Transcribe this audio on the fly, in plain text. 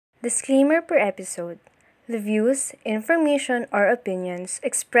Disclaimer per episode. The views, information, or opinions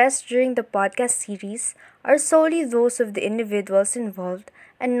expressed during the podcast series are solely those of the individuals involved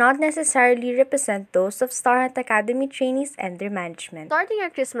and not necessarily represent those of Star Hunt Academy trainees and their management. Starting our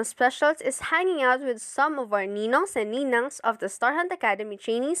Christmas specials is hanging out with some of our ninongs and ninangs of the Star Hunt Academy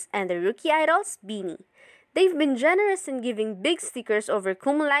trainees and the rookie idols, Beanie. They've been generous in giving big stickers over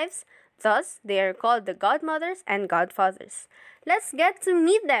Kumu Lives, thus they are called the godmothers and godfathers. Let's get to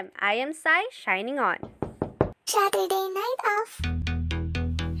meet them. I am Sai, shining on. Saturday night off.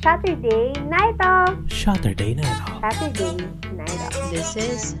 Saturday night off. Saturday night off. Saturday night off. This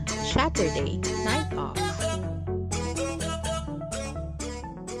is Saturday Night Off.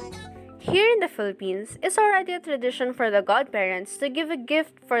 Here in the Philippines, it's already a tradition for the godparents to give a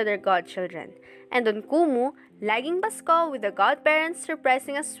gift for their godchildren. And on Kumu, laging Pasko with the godparents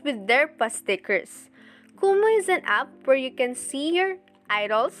surprising us with their pa-stickers. Kumu is an app where you can see your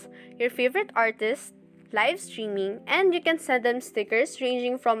idols, your favorite artists, live streaming, and you can send them stickers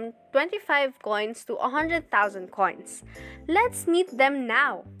ranging from 25 coins to 100,000 coins. Let's meet them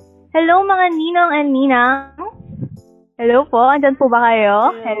now. Hello mga ninong and ninang. Hello po, andyan po ba kayo?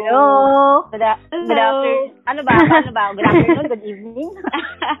 Hello. Good afternoon. Ano ba? Good afternoon, good evening.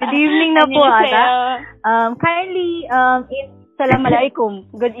 Good evening na po ata. Kindly, Assalamualaikum.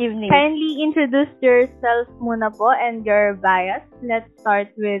 Good evening. kindly introduce yourself muna po and your bias. Let's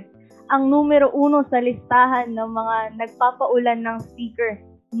start with ang numero 1 sa listahan ng mga nagpapaulan ng speaker,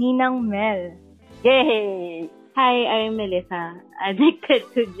 Ninang Mel. Yay! Hi, I'm Melissa. Addicted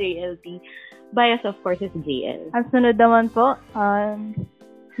to JLT. Bias, of course, is JL. Ang sunod naman po,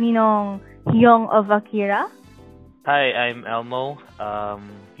 Ninong Hyung of Akira. Hi, I'm Elmo.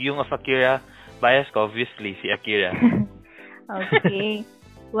 Yung of Akira, bias ko, obviously, si Akira. Okay.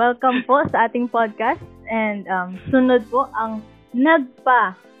 Welcome po sa ating podcast. And sunod po ang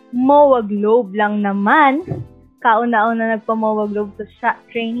nagpa-MOA Globe lang naman. Kauna-una nagpa-MOA Globe sa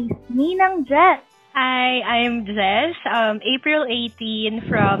trainees, Ninang Jess. Hi, I'm Jess, April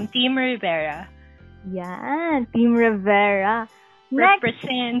 18 from Team Rivera. Yan, Team Rivera. Next,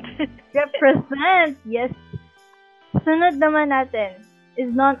 Represent. represent. Yes. Sunod naman natin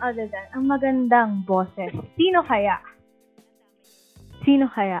is none other than ang magandang boses. Sino kaya?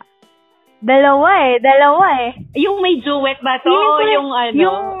 Dalawa eh. Yung may duet ba to? Feeling ko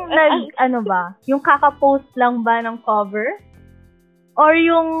Yung ano? Yung kaka-post lang ba ng cover? Or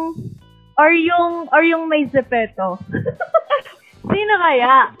yung may zepeto? Sino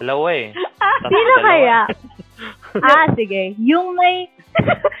kaya? Dalawa eh. Sino Dalawa. kaya? Sige. Yung may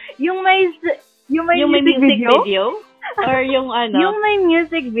music video? Or yung ano? Yung may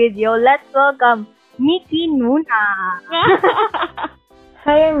music video, let's welcome Mickey Nuna.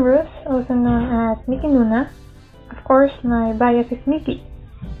 Hi, I'm Ruth, also known as Mickey Nuna. Of course, my bias is Mickey.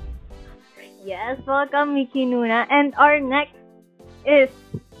 Yes, welcome Mickey Nuna. And our next is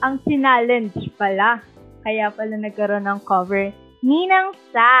ang sinallenge pala. Kaya pala nagkaroon ng cover, Ninang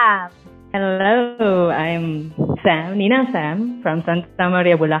Sam. Hello, I'm Sam, Ninang Sam, from Santa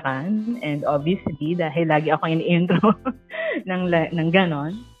Maria, Bulacan. And obviously, dahil lagi ako in-intro ng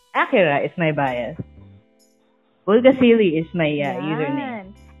ganon, Akira is my bias. Bulgasili is my username.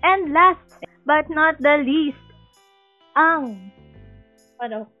 And last but not the least,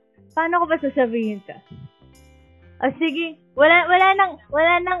 paano ko ba sasabihin ka? Sige, wala nang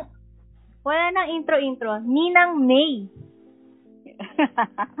intro. Ninang May.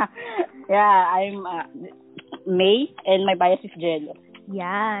 Yeah, I'm May, and my bias is Jello.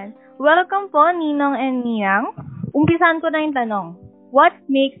 Yan. Welcome po, Ninong and Ninang. Umpisan ko na yung tanong. What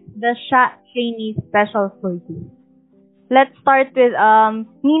makes the SHA trainee special for you? Let's start with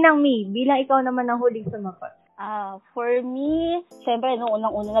Ninang May. Bilang ikaw naman ang huling sumagot. For me, syempre, nung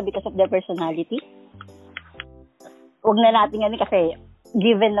unang-una na because of their personality. Huwag na natin yan kasi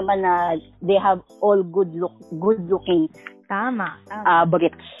given naman na they have all good-looking Tama.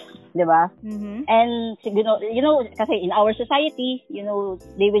 Brits. Diba? Mm-hmm. And, you know, kasi in our society, they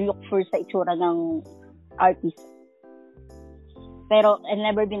will look first sa itsura ng artist. Pero, I've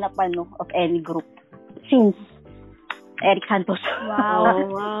never been a fan of any group since Eric Santos.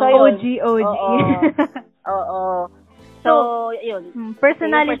 Wow. So, yun. OG. Oo. So, yun.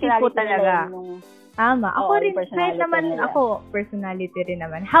 Personality po nila talaga. yung- Tama. Ako rin, kahit personality naman nila. ako, personality rin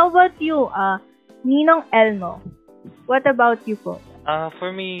naman. How about you, Ninong Elmo? What about you po?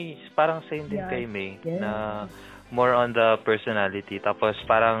 For me, parang same din Yeah. kay May. Yeah. Na more on the personality. Tapos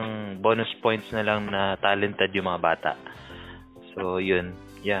parang bonus points na lang na talented yung mga bata. So, yun.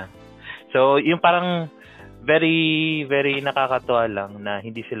 Yeah. So, yung parang very, very nakakatuwa lang na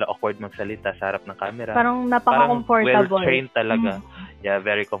hindi sila awkward magsalita sa harap ng camera. Parang napaka-comfortable. Well-trained talaga Yeah,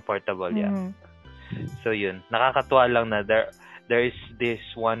 very comfortable, yeah. Mhm. So yun, nakakatuwa lang na there is this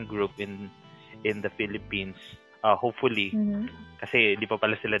one group in the Philippines, hopefully, Mhm. kasi di pa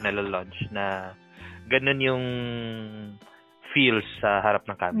pala sila nalo-launch, na ganun yung feels sa harap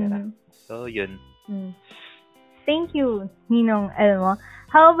ng camera. Mhm. So yun. Mm. Thank you, Ninong Elmo.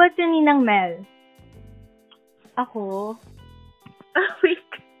 How about you, Ninang Mel? Ako? Wait.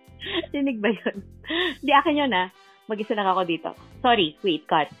 Dinig ba yun? Di, akin yun Mag-isa lang ako dito. Sorry, wait,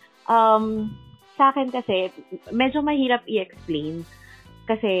 cut. Sa akin kasi, medyo mahirap i-explain.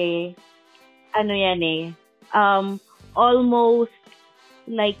 Kasi, ano yan almost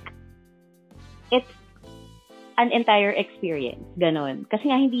like, it's an entire experience. Ganon. Kasi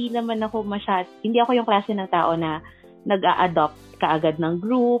nga, hindi ako yung klase ng tao na nag-a-adopt kaagad ng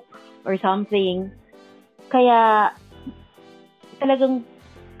group or something. Kaya, talagang,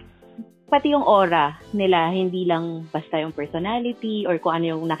 pati yung aura nila, hindi lang basta yung personality or kung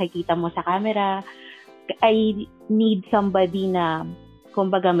ano yung nakikita mo sa camera. I need somebody na,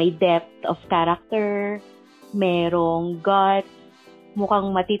 kumbaga, may depth of character, merong guts,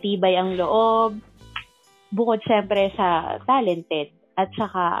 mukhang matitibay ang loob, bukod syempre sa talented, at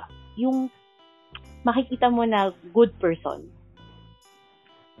saka yung makikita mo na good person.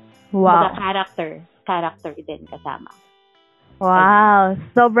 Wow. Character din kasama. Wow,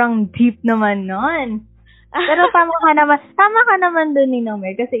 sobrang deep naman nun. Pero tama ka naman dun, Ninong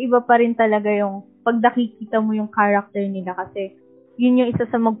Mel, kasi iba pa rin talaga yung pag nakikita mo yung character nila, kasi yun yung isa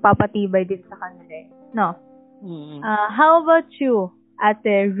sa magpapatibay din sa kanila. No? Mm-hmm. How about you,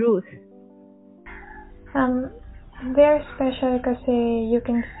 Ate Ruth? They're special kasi you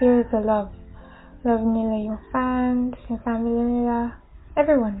can feel the love. Love nila yung fans, yung family nila,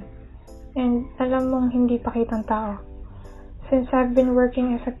 everyone. And alam mong hindi pakitang tao. Since I've been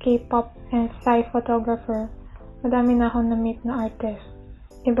working as a K-pop and Psy photographer, madami na akong na-meet na artist.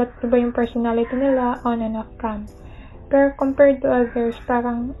 Iba't iba yung personality nila on and off cam. Pero compared to others,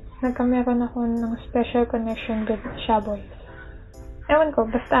 parang nagkameron ako ng special connection with Shaboy. Ewan ko,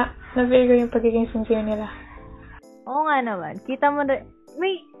 basta na-feel ko yung pagiging sincere nila. Oo nga naman. Kita mo na,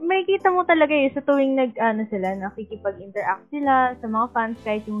 may kita mo talaga yun sa tuwing nakikipag-interact sila sa mga fans,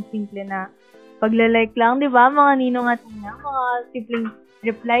 kahit yung simple na pagla-like lang, di ba? Mga ninong at ninang, mga simpleng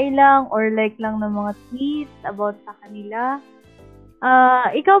reply lang or like lang ng mga tweets about sa kanila.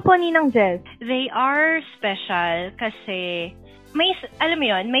 Ikaw po, Ninang Jess. They are special kasi alam mo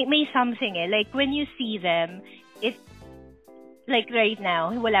yun, may something like when you see them, it, like right now,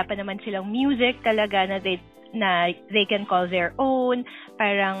 wala pa naman silang music talaga na they can call their own.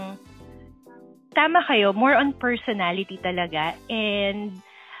 Parang, tama kayo, more on personality talaga. And,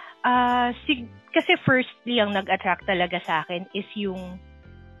 kasi firstly, ang nag-attract talaga sa akin is yung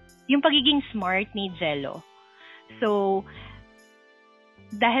pagiging smart ni Jello. So,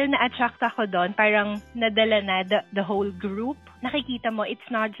 dahil na-attract ako doon, parang nadala na the whole group. Nakikita mo, it's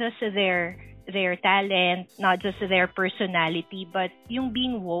not just their talent, not just their personality, but yung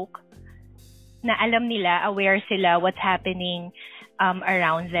being woke, na alam nila, aware sila what's happening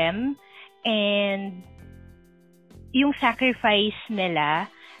around them. And yung sacrifice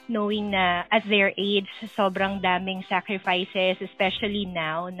nila, knowing na at their age, sobrang daming sacrifices, especially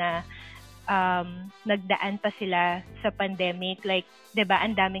now na nagdaan pa sila sa pandemic. Like, diba,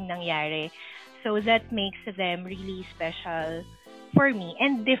 ang daming nangyari. So, that makes them really special for me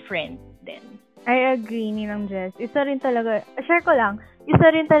and different din. I agree, Ninang Jess. Isa rin talaga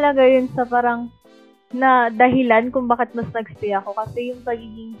yun sa parang na dahilan kung bakit mas nag-stay ako. Kasi yung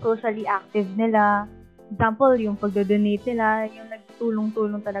pagiging socially active nila, example, yung pagdodonate nila, yung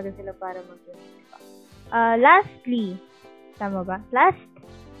nagtulong-tulong talaga sila para mag-donate. Diba? Lastly, tama ba?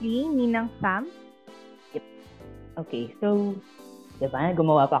 Ninang Sam? Yep. Okay, so, diba,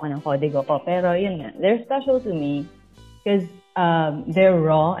 gumawa pa ako ng kodigo ko. Pero yun nga, they're special to me because they're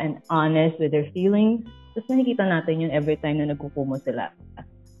raw and honest with their feelings. Tapos nakikita natin yun every time na nagkukumo sila.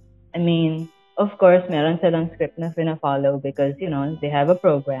 I mean, of course, meron silang script na fina-follow because, they have a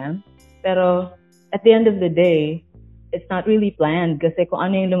program. Pero, at the end of the day, it's not really planned kasi kung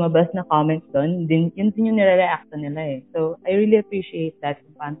ano yung lumabas na comments doon, yun din yung nire-react nila eh. So, I really appreciate that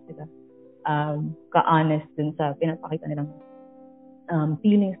kung paano sila ka-honest dun sa pinapakita nilang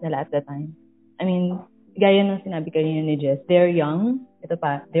feelings nila at the time. I mean, gaya ng sinabi kanina ni Jess, they're young,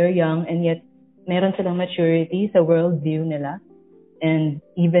 and yet meron silang maturity sa worldview nila and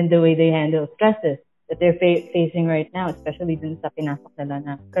even the way they handle stresses that they're facing right now, especially dun sa pinasok nila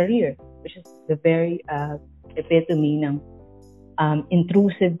na career, which is the very epitome ng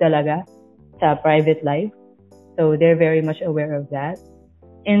intrusive talaga sa private life. So, they're very much aware of that.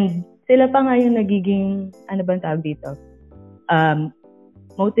 And sila pa nga yung nagiging, ano bang tawag dito?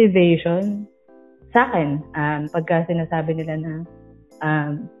 motivation sa akin. Pagka sinasabi nila na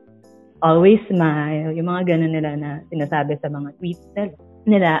always smile, yung mga ganun nila na sinasabi sa mga tweets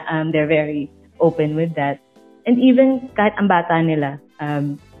nila, they're very open with that. And even kahit ang bata nila,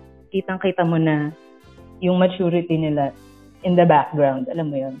 kitang-kita mo na yung maturity nila in the background, alam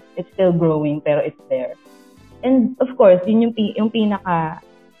mo yun. It's still growing, pero it's there. And of course, yun yung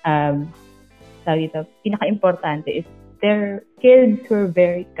pinaka-importante is they're kids who are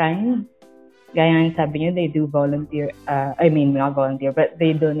very kind. Gaya nga sabi niyo, they do volunteer, not volunteer, but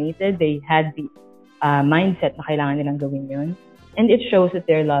they donated, they had the mindset na kailangan nilang gawin yun. And it shows that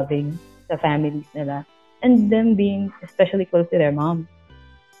they're loving sa families nila. And them being especially close to their mom.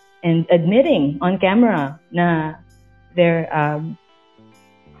 And admitting on camera na their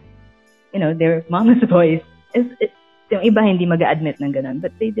mama's voice is yung iba hindi mag-admit ng ganun.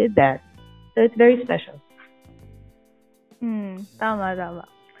 But they did that. So it's very special. Tama.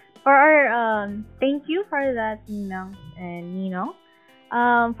 For our, thank you for that, Ninang and Ninong.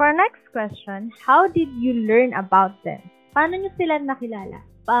 For our next question, how did you learn about them? Paano nyo sila nakilala?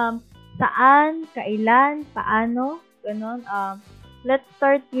 Saan? Kailan? Paano? Ganon. Let's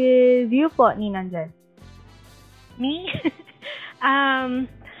start with you po, Ninang Jen. Me? How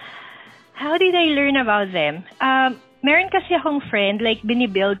did I learn about them? Meron kasi akong friend, like,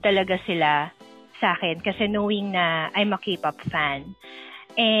 binibuild talaga sila sa akin kasi knowing na I'm a K-pop fan.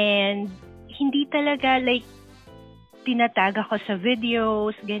 And hindi talaga, like, tinatag ako sa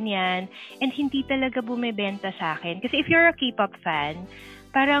videos, ganyan. And hindi talaga bumibenta sa akin. Kasi if you're a K-pop fan,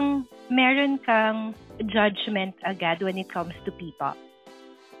 parang meron kang judgment agad when it comes to P-pop.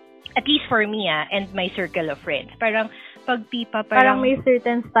 At least for me, and my circle of friends. Parang pag P-pop, parang may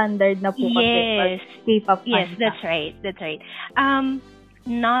certain standard na po kasi yes, pag K-pop fan. Yes, that's right.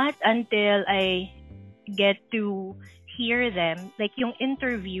 Not until I get to hear them, like yung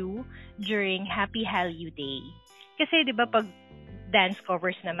interview during Happy Hallyu Day. Kasi 'di ba pag dance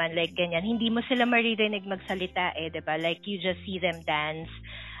covers naman, like ganyan, hindi mo sila maririnig magsalita 'di ba? Like you just see them dance.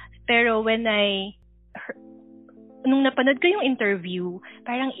 Pero nung napanood ko yung interview,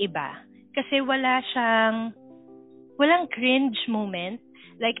 parang iba. Kasi walang cringe moment.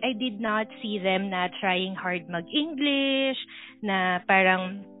 Like I did not see them na trying hard mag-English, na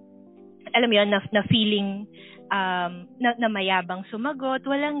parang alam mo yun, na feeling na mayabang sumagot,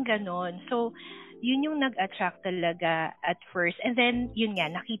 walang ganon. So yun yung nag-attract talaga at first. And then, yun nga,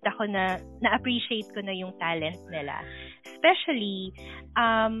 nakita ko na-appreciate ko na yung talent nila. Especially,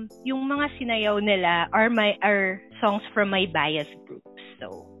 yung mga sinayaw nila are songs from my bias group.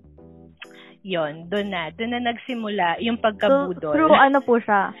 So, yun, doon na nagsimula yung pagkabudol. So, through ano po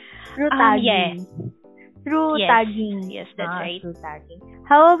siya? Through tagging. Yes. Through tagging. Yes, that's right. Through tagging.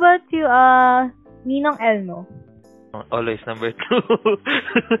 How about you, Ninong Elmo? Always number 2.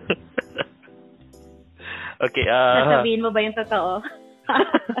 Okay, Sasabihin mo ba yung totoo?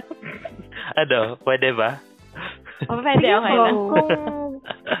 Ano, pwede ba? Pwede, okay lang. Kung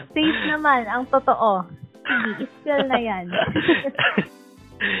safe naman, ang totoo. Sige, ispill na yan.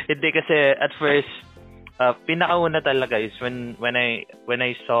 Hindi kasi at first, pinakauna talaga is when I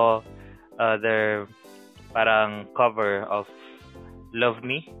saw their parang cover of Love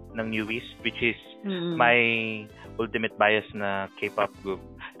Me ng Newbies, which is my ultimate bias na K-pop group,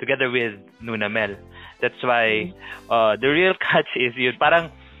 together with Nuna Mel. That's why the real catch is yun. Parang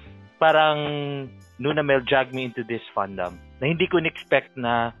Nuna Mel dragged me into this fandom na hindi ko in-expect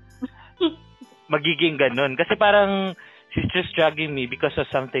na magiging ganun. Kasi parang she's just dragging me because of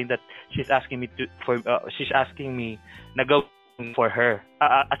something that she's asking me na go for her.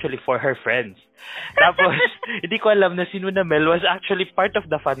 Actually for her friends. Tapos hindi ko alam na si Nuna Mel was actually part of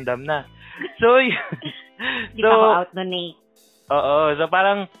the fandom na. So Hindi pa ako out nun eh. Oo. So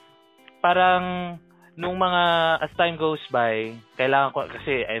parang nung mga as time goes by, kailangan ko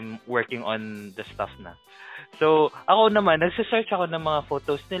kasi I'm working on the stuff na. So ako naman, nagse-search ako ng mga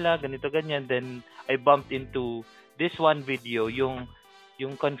photos nila, ganito ganyan. Then I bumped into this one video, yung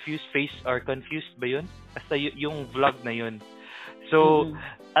confused face or confused ba yun? Basta yung vlog na yun. So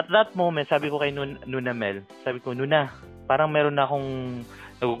at that moment, sabi ko kay Nuna Mel, sabi ko, Nuna, parang meron na akong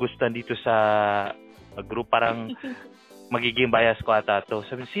nagugustuhan dito sa group, parang magiging bias ko ata to.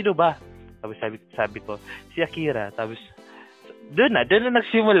 Sabi, sino ba? Sabi ko, si Akira. Tapos, doon na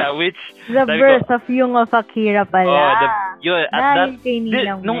nagsimula, which... The birth of Young of Akira pala.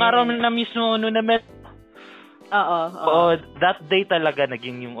 Nung araw na mismo, Nuna Mel. Oo. That day talaga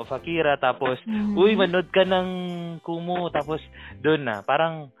naging yung of Akira. Tapos, uy, manood ka ng Kumu. Tapos, doon na.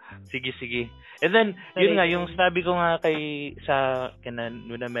 Parang, sige. And then, yun nga, yung sabi ko nga kina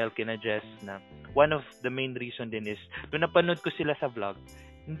Nuna Mel, kina Jess, na one of the main reason din is, nung napanood ko sila sa vlog,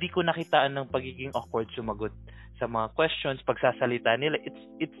 hindi ko nakitaan ng pagiging awkward sumagot sa mga questions, pagsasalita nila.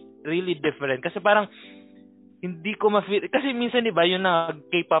 It's really different. Kasi parang, hindi ko ma-feel, kasi minsan diba, yung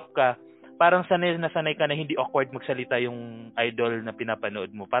K-pop ka, parang sanay ka na hindi awkward magsalita yung idol na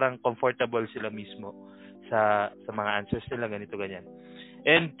pinapanood mo. Parang comfortable sila mismo sa mga answers nila, ganito, ganyan.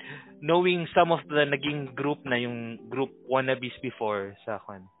 And knowing some of the naging group na yung group wannabes before sa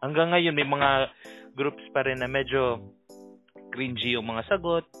akin, hanggang ngayon may mga groups pa rin na medyo cringy yung mga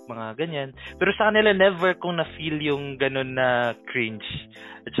sagot, mga ganyan. Pero sa kanila, never kong na-feel yung ganun na cringe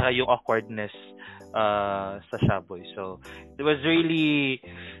at saka yung awkwardness sa Shaboy. So, it was really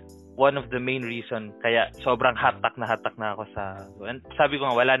one of the main reason kaya sobrang hatak na ako and sabi ko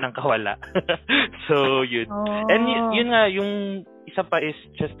nga, wala nang kawala. So, yun. And yun nga, yung isa pa is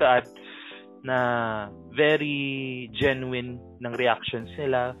just to add na very genuine ng reactions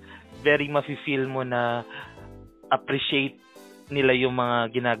nila. Very mafe-feel mo na appreciate nila yung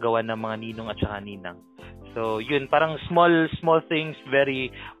mga ginagawa ng mga ninong at saka ninang. So, yun, parang small things, very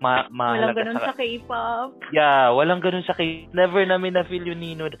Walang mahalaga ganun sa K-pop. Yeah, walang ganun sa K-pop. Never namin na-feel yung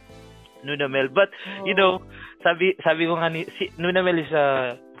ni Nuna Mel. But, you know, sabi ko nga si Nuna Mel is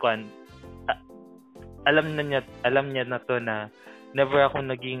alam niya na to na never ako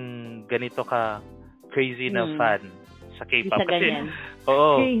naging ganito ka crazy na fan sa K-pop. Kasi,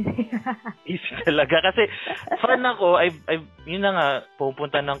 easy talaga. Kasi, fan ako, yun na nga,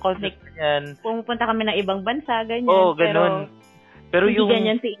 pupunta ng concert, ganyan. Pupunta kami ng ibang bansa, ganyan. Oo, ganun. Pero hindi yung...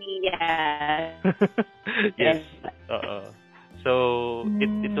 ganyan si Iya. Yes. Oo. So,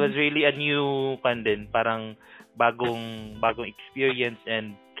 it was really a new din, parang bagong experience,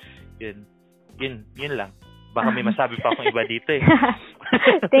 and yun lang. Baka may masabi pa akong iba dito eh.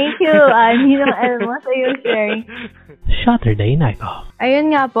 Thank you, Ninong Elmo, sa your sharing. Saturday Night Off.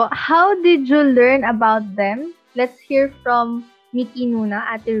 Ayun nga po, how did you learn about them? Let's hear from Mickey Nuna,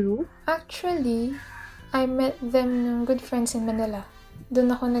 Ate Ru. Actually, I met them ng good friends in Manila.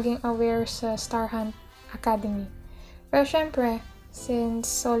 Doon ako naging aware sa Star Hunt Academy. Pero syempre,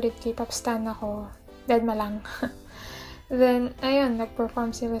 since solid K-pop stan ako, deadma lang. Then, ayun,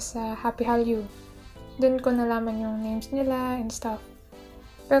 nag-perform sila sa Happy Hallyu. Doon ko nalaman yung names nila and stuff.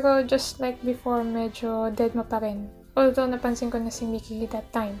 Pero just like before, medyo deadma pa rin. Although, napansin ko na si Mickey that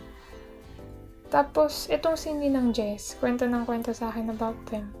time. Tapos, itong si Ninang Jess, kwento sa akin about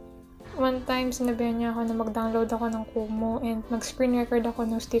them. One time, sinabihan niya ako na mag-download ako ng Kumu and mag-screen record ako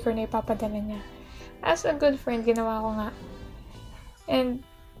ng sticker na ipapadala niya. As a good friend, ginawa ko nga. And,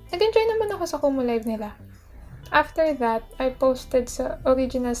 nag-enjoy naman ako sa Kumu Live nila. After that, I posted sa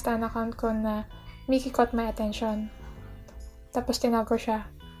original stan account ko na Mickey caught my attention. Tapos tinag ko siya.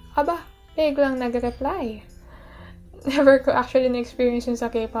 Aba, biglang nag-reply. Never ko actually na-experience yun sa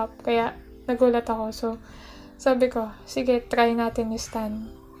K-pop, kaya nagulat ako. So, sabi ko, sige, try natin yung stan.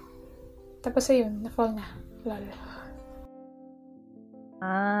 Tapos ayun, na-fall na. Lol.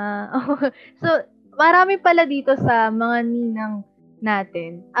 So, marami pala dito sa mga ninang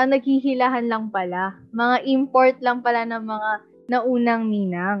natin. Ang naghihilahan lang pala. Mga import lang pala ng mga naunang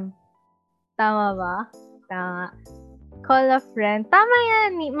ninang. Tama ba? Tama. Call a friend. Tama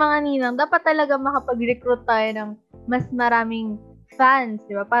yan, mga ninang. Dapat talaga makapag-recruit tayo ng mas maraming fans,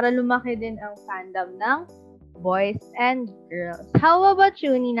 di ba? Para lumaki din ang fandom ng boys and girls. How about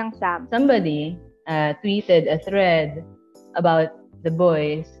you, Ninang Sam? Somebody tweeted a thread about the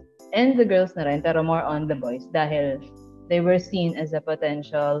boys and the girls na rin, pero more on the boys dahil they were seen as a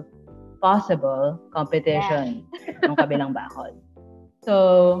potential possible competition ng kabilang bakod.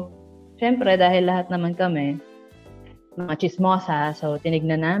 So, syempre, dahil lahat naman kami, mga chismosa, so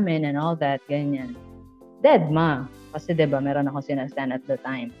tinignan namin and all that, ganyan. Dead ma. Kasi diba, meron akong sinastan at the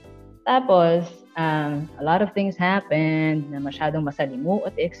time. Tapos, a lot of things happened na masyadong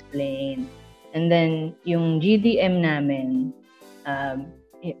masalimuot explain. And then, yung GDM namin,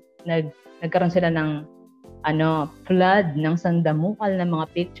 nagkaroon sila ng flood ng sandamukal na mga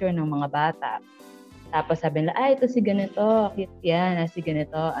picture ng mga bata. Tapos sabi nila, ito si ganito, cute yan, si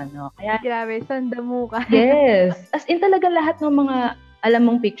ganito, Kaya, grabe, sandamukal. Yes. As in talaga lahat ng mga alam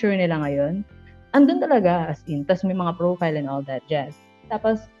mong picture nila ngayon, andun talaga, as in. Tapos may mga profile and all that jazz.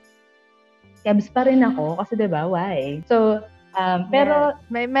 Tapos, kebs pa rin ako kasi diba, why? So, pero...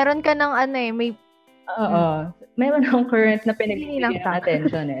 Yes. Meron ka ng may... Oo. Meron akong current na pinagbibigyan ng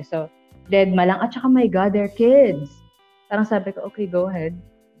attention eh. So, dead ma lang. At saka, my God, they're kids. Parang sabi ko, okay, go ahead.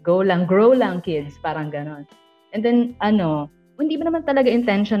 Go lang, grow lang, kids. Parang ganon. And then, hindi ba naman talaga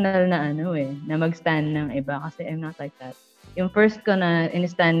intentional na na mag-stand ng iba kasi I'm not like that. Yung first ko na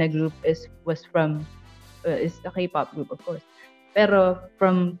in-stan na group was from is a K-pop group, of course. Pero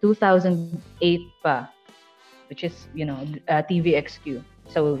from 2008 pa, which is, TVXQ.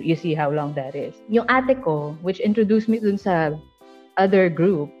 So, you see how long that is. Yung ate ko, which introduced me dun sa other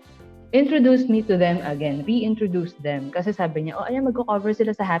group, introduced me to them again, reintroduced them. Kasi sabi niya, ayan, magko-cover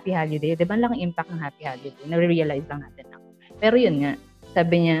sila sa Happy Holiday. Diba ang laking impact ng Happy Holiday? Na-realize lang natin na. Pero yun nga,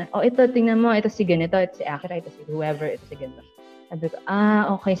 sabi niya, ito, tingnan mo, ito si ganito, ito si Akira, ito si whoever, ito si ganito. Sabi ko,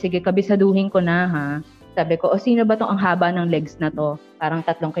 okay, sige, kabisaduhin ko na, ha? Sabi ko, sino ba tong ang haba ng legs na to? Parang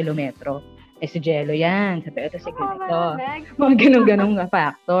 3 kilometro. Si Jello yan. Sabi, ito si ganito. Mga ganun-ganun nga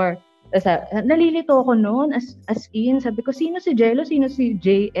factor. Tapos, nalilito ako noon, as in, sabi ko, sino si Jello? Sino si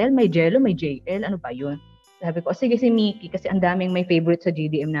JL? May Jello, may JL. Ano ba yun? Sabi ko, sige si Mickey, kasi ang daming may favorite sa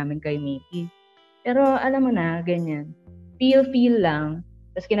GDM namin kay Mickey. Pero, alam mo na, ganyan. Feel lang.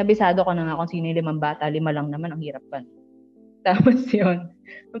 Tapos kinabisado ko na nga kung sino yung 5 bata, 5 lang naman, ang hirap pa. Tapos yun,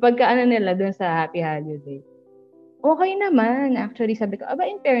 pagkaano nila dun sa Happy Holiday, okay naman. Actually, sabi ko,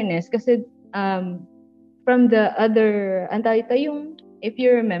 in fairness, kasi from the other, yung, if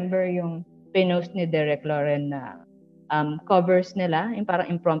you remember, yung pinost ni Derek Lauren na covers nila, yung parang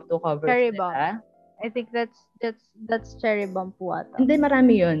impromptu covers Cherry nila. Bomb. I think that's Cherry Bomb po ata. Hindi,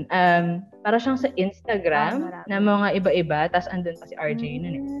 marami yun. Para siyang sa Instagram na mga iba-iba, tas andun pa si RJ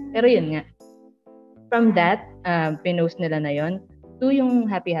nun eh. Pero yun nga, from that, pinost nila na yun, to yung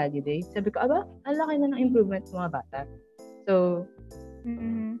Happy Holiday, sabi ko, ang laki na ng improvement ng mga bata. So,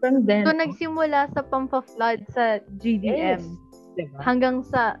 from then... So, nagsimula sa Pampaflood sa GDM. Yes. Diba? Hanggang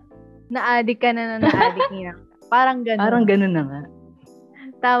sa na-addict ka na na-addict niya. Parang ganun. Parang ganun na nga.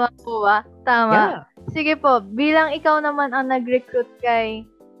 Tama po ba? Tama. Yeah. Sige po, bilang ikaw naman ang nag-recruit kay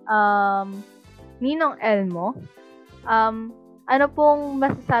Ninong Elmo, ano pong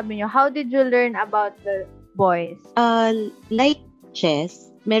masasabi nyo? How did you learn about the boys? Like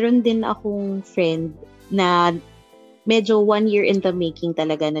Chess, meron din akong friend na medyo 1 year in the making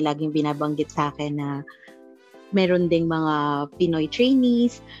talaga na laging binabanggit sa akin na meron ding mga Pinoy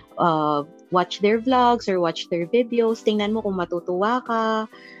trainees, watch their vlogs or watch their videos, tingnan mo kung matutuwa ka,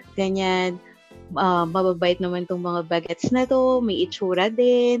 ganyan. Mababait naman tong mga bagets na to, may itsura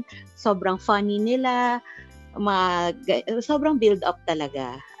din, sobrang funny nila, sobrang build up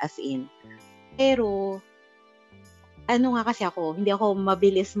talaga, as in. Pero, ano nga kasi ako, hindi ako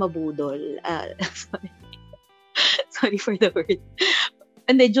mabilis mabudol. Sorry for the word.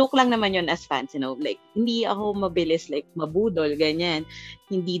 Hindi, joke lang naman yun as fans, like, hindi ako mabilis, like, mabudol, ganyan.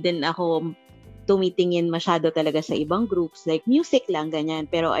 Hindi din ako tumitingin masyado talaga sa ibang groups, like, music lang, ganyan.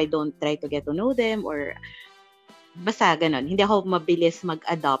 Pero I don't try to get to know them, or basta ganon. Hindi ako mabilis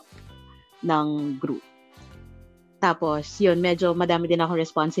mag-adopt ng group. Tapos, yun, medyo madami din akong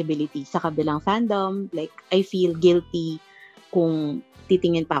responsibility sa kabilang fandom. Like, I feel guilty kung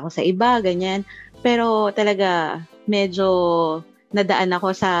titingin pa ako sa iba, ganyan. Pero talaga, medyo nadaan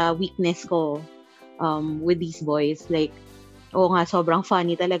ako sa weakness ko with these boys. Like, sobrang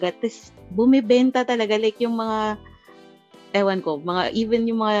funny talaga. Tapos, bumibenta talaga. Like, yung mga, ewan ko, even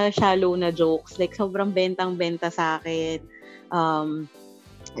yung mga shallow na jokes, like, sobrang bentang-benta sa akin.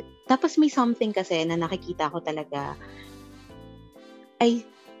 Tapos, may something kasi na nakikita ko talaga, ay,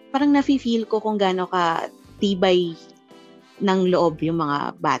 parang nafe-feel ko kung gaano ka tibay ng loob yung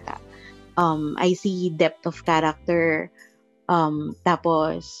mga bata. I see depth of character.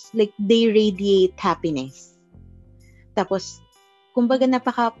 Tapos, like, they radiate happiness. Tapos, kumbaga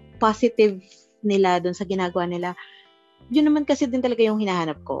napaka-positive nila dun sa ginagawa nila. Yun naman kasi din talaga yung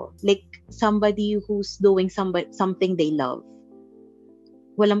hinahanap ko. Like, somebody who's doing something they love.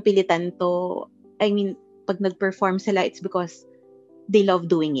 Walang pilitan to. I mean, pag nag-perform sila, it's because they love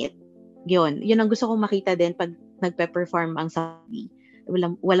doing it. Yun ang gusto kong makita din pag nagpe-perform ang sabi.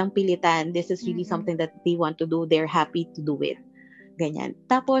 Walang pilitan. This is really something that they want to do. They're happy to do it. Ganyan.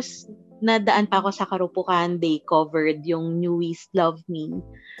 Tapos, nadaan pa ako sa Karupukan. They covered yung Newest Love Me.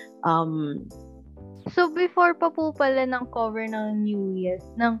 So, before pa po pala ng cover ng Newest,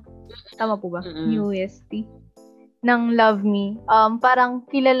 tama po ba? Newest, ng Love Me, parang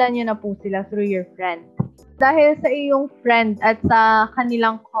kilala nyo na po sila through your friend. Dahil sa iyong friend at sa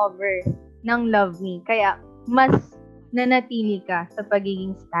kanilang cover ng Love Me, kaya mas nanatili ka sa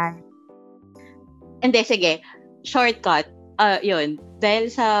pagiging stan. Hindi, sige. Shortcut. Yun. Dahil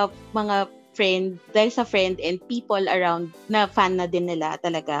sa friend and people around na fan na din nila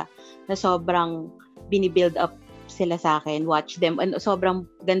talaga, na sobrang binibuild up sila sa akin, watch them, and sobrang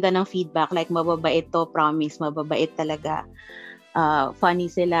ganda ng feedback, like, mababait to, promise, mababait talaga. Funny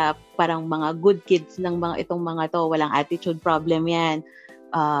sila, parang mga good kids ng itong mga to, walang attitude problem yan.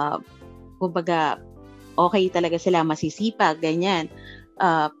 Kumbaga, okay talaga sila, masisipag, ganyan.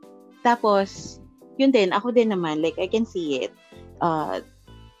 Tapos, yun din, ako din naman, like, I can see it.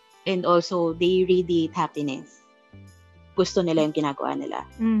 And also, they radiate happiness. Gusto nila yung ginagawa nila.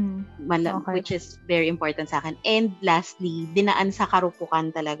 Okay. Which is very important sa akin. And lastly, dinaan sa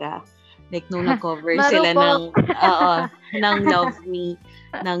karupukan talaga. Like, nung nag-cover sila ng Love Me,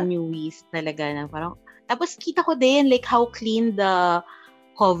 ng Newies talaga. Na parang, tapos kita ko din, like, how clean the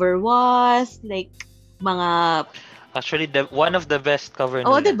cover was. Like, mga... Actually, one of the best cover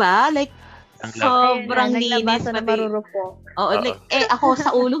Oo, nila. diba? Like, Ang love. sobrang linis. Naglabasa na marurupok. Oo, like, ako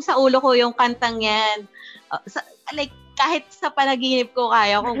sa ulo ko yung kantang yan. Like, kahit sa panaginip ko,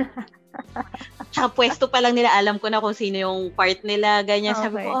 kaya kong, tsaka pwesto pa lang nila, alam ko na kung sino yung part nila, ganyan.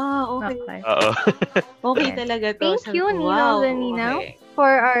 Sabi ko, okay. Oo. Okay talaga to. Thank Sabi you, ko, Nino wow, and Ninaw, okay.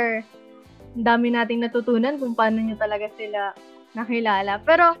 for our dami nating natutunan kung paano nyo talaga sila nakilala.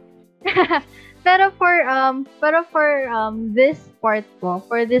 Pero for this part po,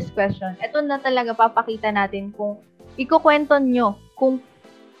 for this question, ito na talaga papakita natin kung ikukwento nyo kung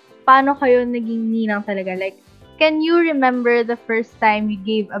paano kayo naging ninang talaga. Like, can you remember the first time you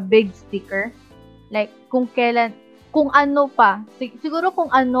gave a big sticker? Like, kung kailan, kung ano pa. Siguro kung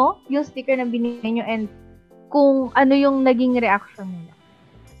ano yung sticker na binigay nyo and kung ano yung naging reaction nila.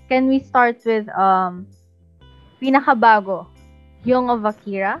 Can we start with pinakabago? Young of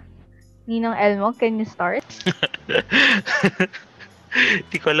Akira? Ninong Elmo, can you start?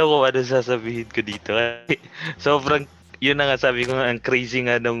 Hindi ko alam kung ano sasabihin ko dito. Sobrang, yun na nga sabi ko nga, ang crazy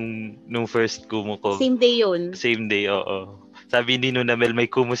nga nung first kumu ko. Same day yun. Same day, oo. Sabi ni Nunamel,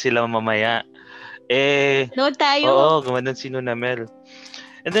 may kumu sila mamaya. Nood tayo. Oo, gumanon si Nunamel.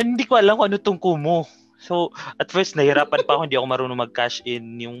 And then, hindi ko alam kung ano tong kumu. So, at first, nahirapan pa ako, hindi ako marunong mag-cash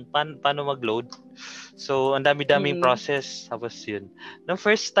in yung paano mag-load. So, ang dami-daming process. Tapos yun. Nung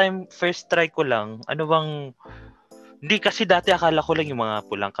first try ko lang, hindi kasi dati akala ko lang yung mga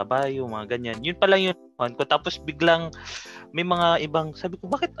pulang kabayo, mga ganyan. Yun pa lang yung ko. Tapos biglang may mga ibang, sabi ko,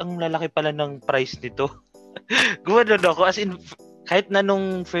 bakit ang lalaki pala ng price nito? Gumanon ako. As in, kahit na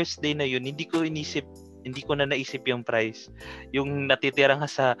nung first day na yun, hindi ko na naisip yung price. Yung natitira nga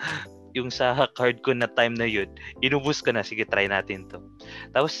sa card ko na time na yun, inubos ko na, sige, try natin to.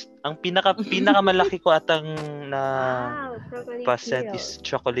 Tapos, ang pinakamalaki ko atang na percent is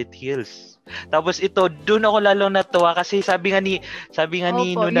Chocolate Hills. Tapos ito, doon ako lalong natuwa kasi sabi nga ni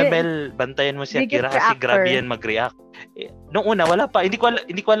Nunamel, bantayan mo si Akira kasi grabe yan mag-react. Nung una, wala pa. Hindi ko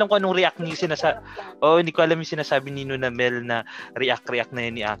alam kung anong react niya hindi ko alam yung sinasabi ni Nunamel na react na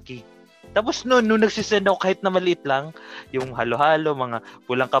yan ni Aki. Tapos nung nagsisend ako kahit na maliit lang, yung halo-halo, mga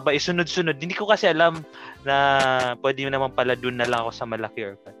pulang kaba, sunod-sunod. Hindi ko kasi alam na pwede naman pala doon na lang ako sa malaki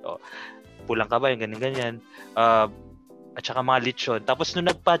or pulang kaba, yung ganyan-ganyan. At saka mga lechon. Tapos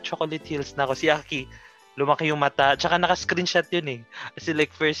nung nagpa-Chocolate Hills na ako, si Aki, lumaki yung mata. Tsaka naka-screenshot yun eh. Kasi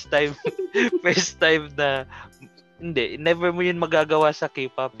like first time na hindi, never mo yun magagawa sa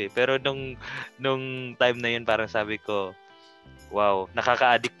K-pop eh. Pero nung time na yun, parang sabi ko, wow,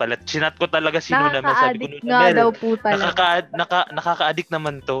 nakaka-addict pala. Sinat ko talaga si Nunamel. Sabi ko, Nunamel, daw po talaga. nakaka-addict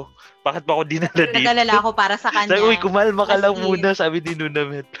naman to. Bakit ba ako dinala dito? Nag-alala ako para sa kanya. Sabi, uy, kumalma ka lang muna, sabi ni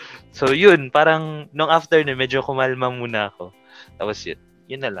Nunamel. So, yun, parang, nung after na, medyo kumalma muna ako. Tapos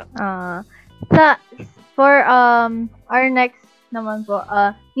yun na lang. For our next naman po,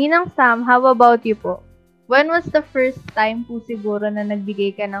 Ninang Sam, how about you po? When was the first time po siguro na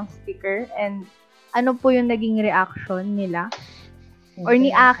nagbigay ka ng sticker and ano po yung naging reaction nila? Or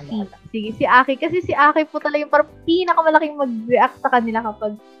ni Aki. Sige, si Aki. Kasi si Aki po talaga yung parang pinakamalaking mag-react sa kanila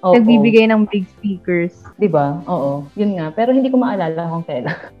kapag nagbibigay ng big speakers. Diba? Oo. Yun nga. Pero hindi ko maalala kung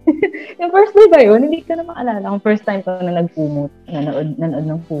kailan. Yung first day ba yun? Hindi ko na maalala kung first time ko na nanood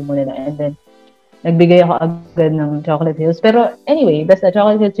ng kumu nila. And then, nagbigay ako agad ng Chocolate Hills. Pero anyway, basta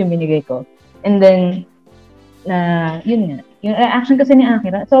Chocolate Hills yung binigay ko. And then, yun nga. Yung reaction kasi ni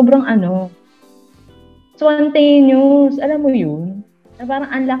Akira, sobrang spontaneous. Alam mo yun? Na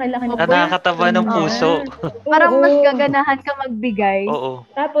parang ang laki-laki na. Nakakataba ng puso. Parang mas gaganahan ka magbigay. Oo.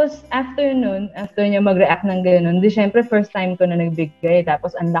 Tapos, after niya mag-react ng gano'n, di syempre, first time ko na nagbigay.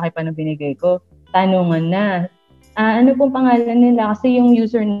 Tapos, ang laki pa na binigay ko. Tanungan na. Ano pong pangalan nila? Kasi yung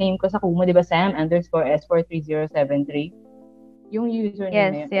username ko sa Kumu, di ba, Sam_S43073? Yung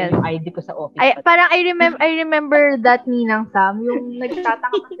username yes. Yung ID ko sa office. Parang I remember that, Ninang Sam. Yung nagtataka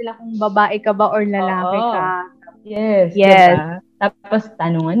pa sila kung babae ka ba or lalaki ka. Yes. Diba? Tapos,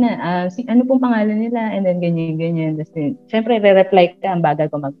 tanungan na, ano pong pangalan nila? And then, ganyan. Tapos, syempre, re-reply ka, ang bagal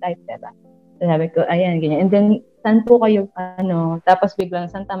ko mag-type, diba? So, sabi ko, ayan, ganyan. And then, saan po kayo, tapos biglang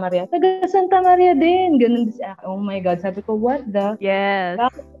Santa Maria. Taga Santa Maria din. Ganun din siya. Oh my God. Sabi ko, what the? Yes.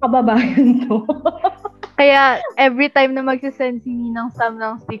 Bakit kababayan to? Kaya every time na magsisend si Ninang Sam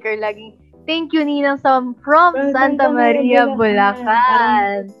ng sticker, laging, thank you Ninang Sam from Santa Maria, Bulacan.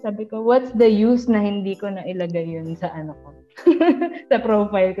 Parang sabi ko, what's the use na hindi ko na ilagay yun sa ano ko? Sa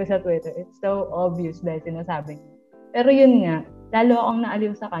profile ko sa Twitter. It's so obvious dahil sinasabi niya. Pero yun nga, lalo akong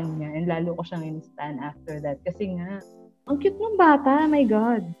naaliw sa kanya and lalo ko siyang in-stan after that. Kasi nga, ang cute ng bata, my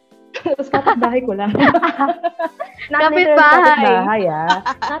God. Tapos kapitbahay ko lang. Not literally kapitbahay,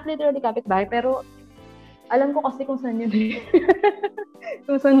 Not literally kapitbahay, pero alam ko kasi kung saan yun.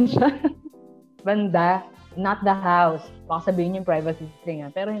 Kung saan siya. Banda, not the house. Baka sabihin yung privacy thing,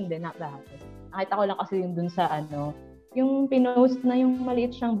 pero hindi, not the house. Nakita ko lang kasi yun dun sa yung pinost na yung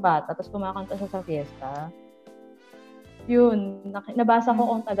maliit siyang bata, tapos kumakanta siya sa fiesta. Yun, nabasa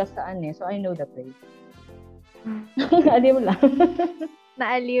ko kung taga saan so I know the place. Aliw lang.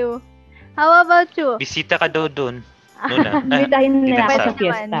 Naaliw. How about you? Bisita ka daw doon. Bitahin na ako sa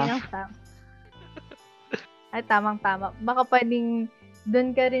fiesta. Ay, tamang-tama. Baka pwedeng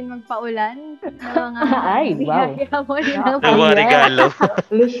doon ka rin magpaulan ng mga ay, wow. Ng mga regalo.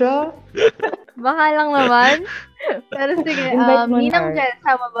 Lusyo. Baka lang naman. Pero sige, Ninang Jel,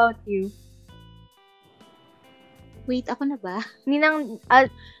 how about you? Wait, ako na ba? Ninang,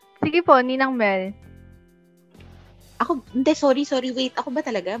 sige po, Ninang Mel. Ako, hindi, sorry, wait. Ako ba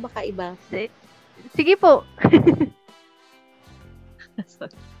talaga? Baka iba. Sige po.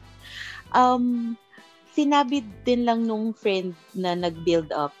 Sinabi din lang nung friend na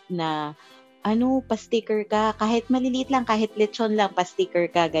nag-build up na, pa-sticker ka. Kahit maliliit lang, kahit lechon lang, pa-sticker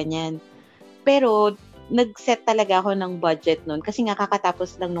ka, ganyan. Pero, nag-set talaga ako ng budget nun kasi nga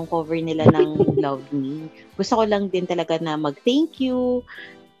kakatapos lang nung cover nila ng Love Me. Gusto ko lang din talaga na mag-thank you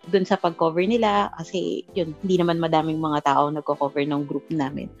dun sa pag-cover nila kasi yun, hindi naman madaming mga tao nagko-cover ng group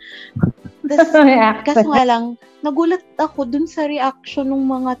namin. Kasi nga lang, nagulat ako dun sa reaction ng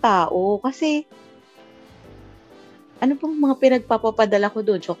mga tao kasi ano pong mga pinagpapapadala ko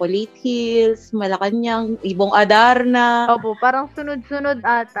doon? Chocolate Hills, Malacanang, Ibong Adarna. Opo, parang sunod-sunod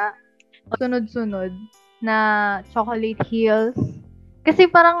ata. Sunod-sunod na Chocolate Hills. Kasi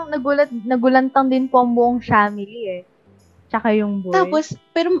parang nagulantang din po ang buong family Tsaka yung boy. Tapos,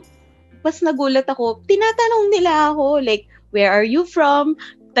 pero mas nagulat ako, tinatanong nila ako, like, where are you from?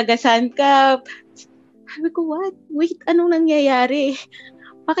 Taga saan ka? Sabi ko, what? Wait, anong nangyayari?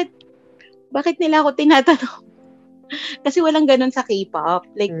 Bakit nila ako tinatanong? Kasi walang ganun sa K-pop.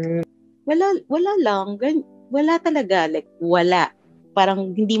 Like, wala lang. Wala talaga. Like, wala.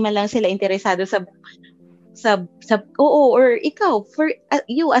 Parang hindi man lang sila interesado sa or ikaw, for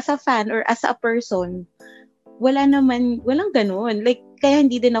you as a fan or as a person, walang ganun. Like, kaya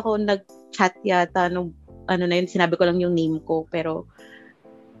hindi din ako nag-chat yata nung, na yun, sinabi ko lang yung name ko. Pero,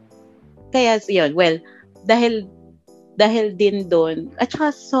 kaya, yun, well, dahil din doon, at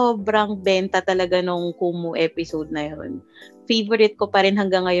saka sobrang benta talaga nung Kumu episode na yun. Favorite ko pa rin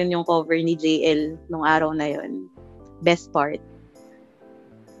hanggang ngayon yung cover ni JL nung araw na yun. Best part.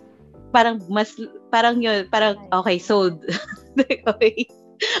 Parang okay, sold. Okay.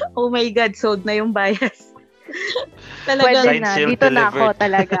 Oh my God, sold na yung bias. Talaga. Pwede na, dito na ako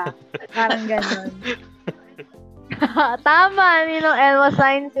talaga. Parang ganun. Tama, Ninong Elma,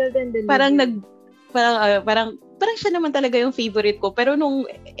 sign, sealed, and delivered. Parang siya naman talaga yung favorite ko. Pero nung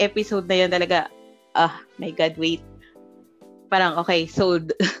episode na yun talaga, my God, wait. Parang, okay,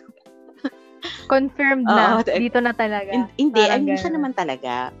 sold. Confirmed na. Dito na talaga. Hindi, siya naman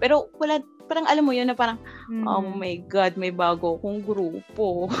talaga. Pero wala, parang alam mo yun na parang, oh my God, may bago akong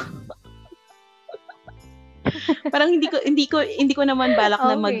grupo. Parang hindi ko naman balak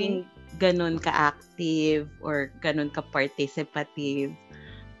na maging ganun ka-active or ganun ka-participative.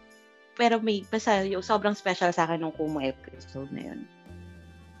 Pero basta yung sobrang special sa akin nung Kumu episode na yun.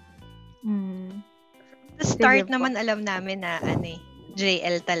 The start naman alam namin na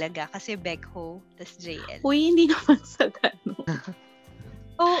JL talaga kasi Bekho tas JL. Uy, hindi naman sa gano'n.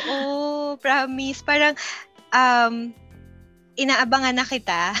 Oo, promise. Parang inaabangan na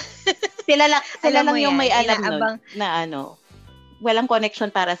kita. Sila lang yung may alam nun na walang connection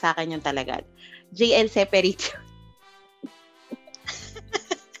para sa akin yung talaga. JL separate.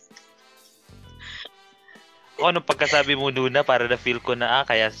 Ano pagkasabi mo Nuna para na feel ko na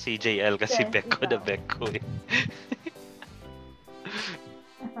kaya si JL kasi Bekho na Bekho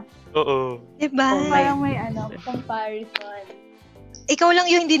Oo. Diba? Parang may comparison. Ikaw lang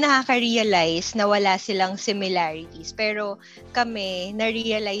yung hindi nakaka-realize na wala silang similarities. Pero kami,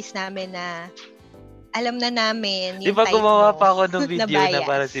 na-realize namin na alam na namin yung diba type gumawa mo pa ako ng video na na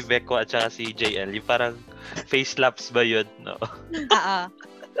parang si Bekho at saka si JL. Yung parang face slaps ba yun? No?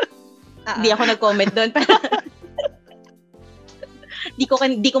 Hindi ako nag-comment doon.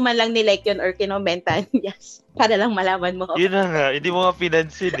 Di ko man lang nilike yun or kinomentan. Yes. Para lang malaman mo. Yun na nga, hindi mo nga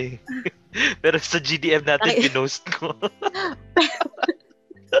pinansin eh. Pero sa GDM natin, Okay. pinost ko.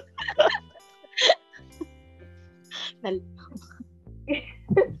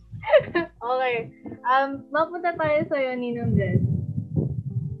 Okay. Mapunta tayo sa'yo, Ninong Jess.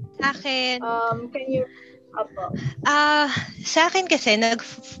 Sa akin, Can you... Apo. sa akin kasi,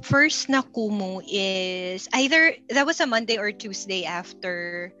 first na Kumu is either, that was a Monday or Tuesday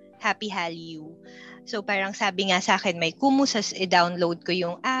after Happy Hallyu. So, parang sabi nga sa akin, may Kumu, i-download ko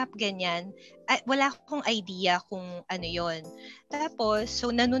yung app, ganyan. Wala akong idea kung ano yon. Tapos,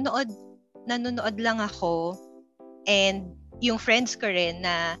 so, nanonood lang ako, and yung friends ko rin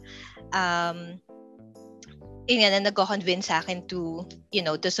na, yun nga, na nagko-convince sa akin to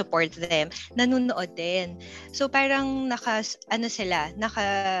support them, nanonood din. So, parang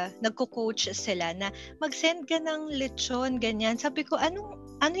nagko-coach sila na mag-send ka ng lechon, ganyan. Sabi ko, ano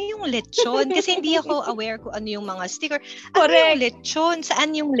yung lechon? Kasi hindi ako aware kung ano yung mga sticker. Ano yung lechon?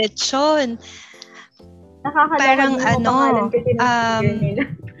 Saan yung lechon? Parang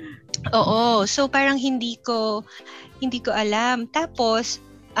oo. So, parang hindi ko alam. Tapos,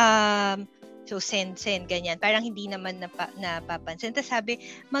 so, send, ganyan. Parang hindi naman napapansin. Tapos sabi,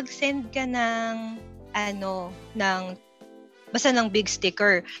 mag-send ka basta ng big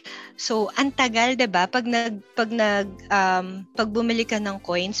sticker. So, ang tagal, 'di ba? Pag bumili ka ng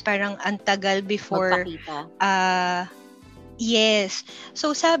coins, parang ang tagal before magpakita. Yes.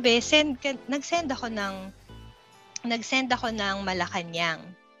 So, sabi, nag-send ako ng Malacanang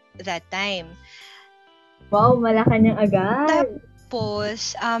that time. Wow, Malacanang agad.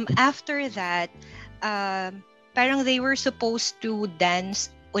 Tapos, after that, parang they were supposed to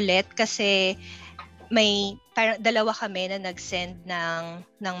dance ulit kasi parang dalawa kami na nag-send ng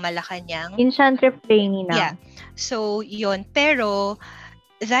Malacanang. Instant replay, Nina. Yeah. So, yun. Pero,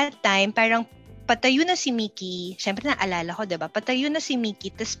 that time, parang patayo na si Mickey. Siyempre, naalala ko, diba? Patayo na si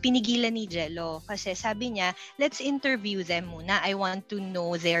Mickey, tapos pinigilan ni Jello. Kasi sabi niya, let's interview them muna. I want to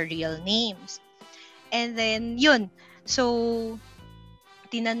know their real names. And then, yun. So,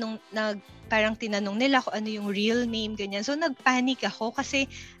 parang tinanong nila kung ano yung real name, ganyan. So, nagpanic ako kasi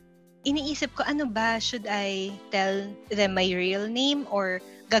iniisip ko, ano ba, should I tell them my real name or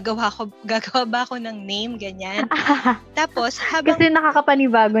gagawa ba ako ng name, ganyan. Tapos, kasi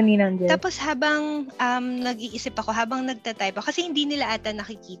nakakapanibago ni Nandiyan. Tapos, habang nag-iisip ako, habang nagtatype ako, kasi hindi nila ata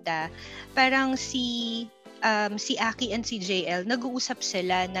nakikita, parang si Aki and si JL, nag-uusap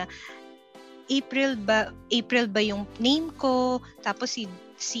sila na April ba yung name ko? Tapos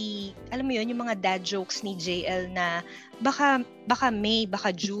si alam mo yun, yung mga dad jokes ni JL na baka May,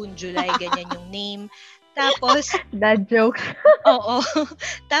 baka June, July, ganyan yung name. Tapos dad jokes. Oo.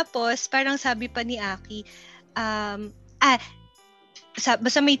 Tapos parang sabi pa ni Aki,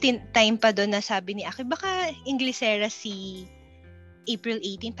 basta may time pa doon na sabi ni Aki, baka Inglesera si April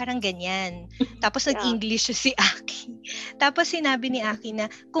 18, parang ganyan. Tapos nag-English si Aki. Tapos sinabi ni Aki na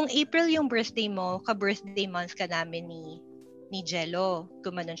kung April yung birthday mo, ka-birthday month ka namin ni Jello.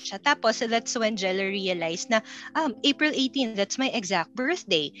 Gumanon siya. Tapos that's when Jello realized na April 18, that's my exact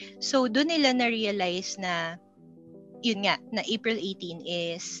birthday. So doon nila na-realize na yun nga, na April 18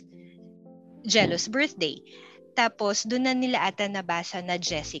 is Jello's birthday. Tapos doon na nila ata nabasa na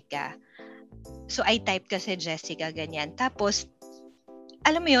Jessica. So I type kasi Jessica, ganyan. Tapos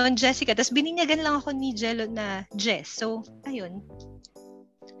alam mo yun, Jessica. Tapos bininyagan lang ako ni Jello na Jess. So, ayun.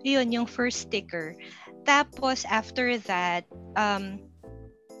 Yun, yung first sticker. Tapos, after that,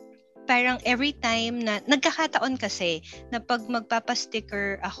 parang every time na, nagkakataon kasi, na pag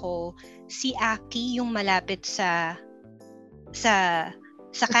magpapasticker ako, si Aki yung malapit sa screen.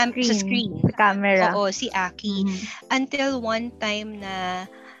 Sa camera. Oo, si Aki. Until one time na,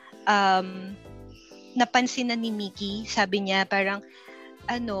 napansin na ni Mickey, sabi niya parang,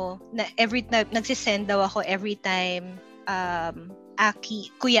 na every time, nagsisend daw ako every time,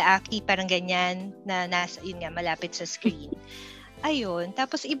 Kuya Aki, parang ganyan, na nasa, yun nga, malapit sa screen. Ayun.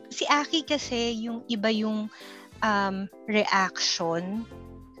 Tapos, si Aki kasi, yung iba yung reaction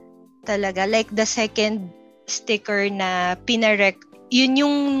talaga. Like, the second sticker na yun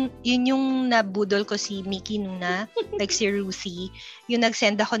yung nabudol ko si Mickey nuna, like si Ruthie. Yung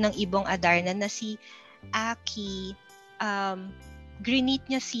nagsend ako ng Ibong Adarna na si Aki, greet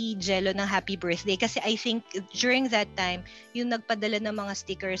niya si Jello ng happy birthday kasi I think during that time, yung nagpadala ng mga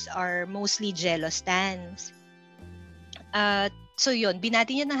stickers are mostly Jello stans. So yun,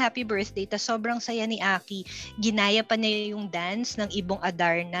 binati niya ng happy birthday, tas sobrang saya ni Aki. Ginaya pa niya yung dance ng Ibong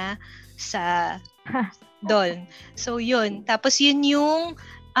Adarna sa doon. So yun, tapos yun yung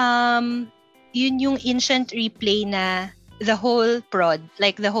instant replay na the whole prod,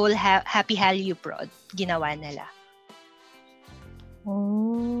 like the whole Happy Hallyu prod, ginawa nila.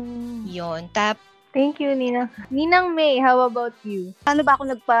 Oh. Yun. Thank you, Ninang. Ninang May, how about you? Ano ba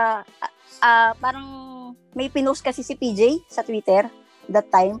ako parang may pinost kasi si PJ sa Twitter that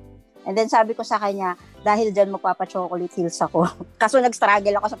time. And then sabi ko sa kanya, dahil dyan magpapa-chocolate hills ako. Kaso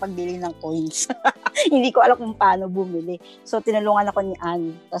nag-struggle ako sa pagbili ng coins. Hindi ko alam kung paano bumili. So tinulungan ako ni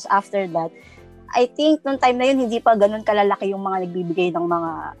Anne. Tapos after that, I think nung time na yun, hindi pa ganun kalalaki yung mga nagbibigay ng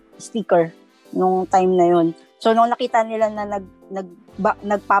mga sticker nung time na yun. So nung nakita nila na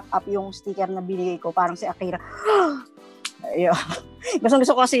nag-pop up yung sticker na binigay ko, parang si Akira, ayun.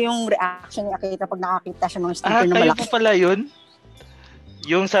 Gusto ko kasi yung reaction ni Akira pag nakakita siya ng sticker na malaki. Kayo po pala yun?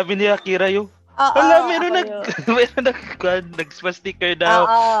 Yung sabi ni Akira yung, meron nag-sticker daw.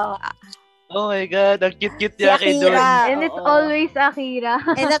 Oh my God, ang cute-cute niya kay doon. And it's always Akira.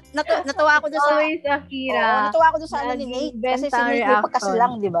 And natuwa ako doon sa... Always Akira. Natuwa ako doon sa ano ni Nate. Kasi si Nate may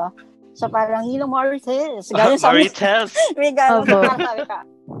pagkasilang, di ba? So parang, Nilo Marites. Marites. May gano'n sabi ka.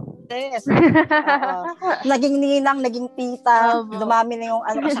 Yes. Naging ninang, naging tita. Dumami na yung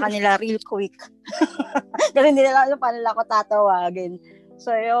ano sa kanila real quick. Kasi hindi nila alam paano nila ako tatawagin.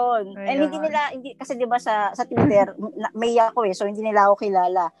 So yun. And hindi kasi 'di ba sa Twitter, may ako so hindi nila ako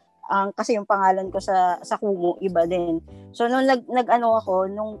kilala. Kasi yung pangalan ko sa Kumu iba din. So nung nag-ano ako,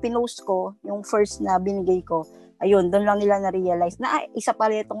 nung pinost ko, yung first na binigay ko, ayun, doon lang nila na-realize na isa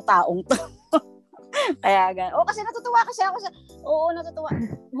pala itong taong to. Kaya gano'n. Kasi natutuwa kasi ako natutuwa.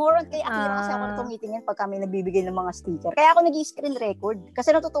 More on kay Akira kasi ako tumitingin pag kami nagbibigay ng mga sticker. Kaya ako nag-screen record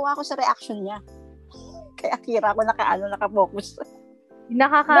kasi natutuwa ako sa reaction niya. Kay Akira ako naka-focus.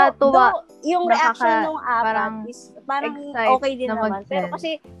 Nakakatuwa. Yung reaction ng apat is parang okay din naman. Pero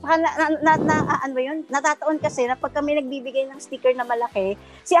kasi ano ba yun? Natataon kasi na pag kami nagbibigay ng sticker na malaki,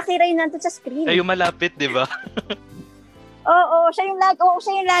 si Akira yung nandun sa screen. Kayo malapit, di ba? Oo, siya yung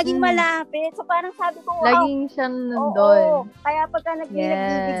laging malapit. So parang sabi ko, wow. Laging siya nandun. Kaya pagka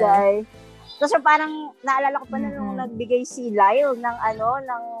nagbibigay, kasi parang naalala ko pa na nung nagbigay si Lyle ng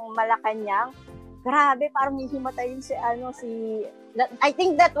Malacanang. Grabe, parang hihimatayin I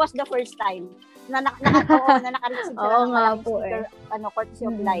think that was the first time na naka-receive sila ng malaking sticker, courtesy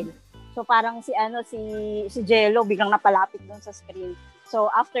of Lyle. So parang si Jello biglang napalapit dun sa screen. So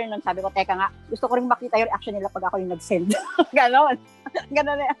after nun, sabi ko, teka nga, gusto ko rin makita yung reaction nila pag ako yung nag-send. Ganon.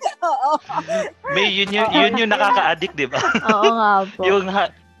 Ganon na. Oo. May yun yung nakaka-addict, di ba? Oo nga po.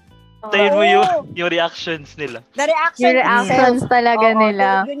 Tayin mo yung reactions nila. The reactions. Yung reactions talaga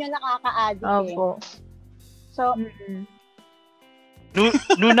nila. Yun yung nakaka-addict. Opo. So,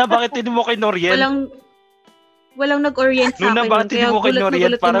 Nuna, bakit hindi mo kay Noriel? Walang nag-orient sa akin. Nuna, bakit hindi mo kay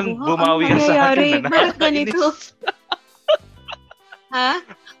Noriel? Parang bumawi ka sa akin na bakit ganito? Ha?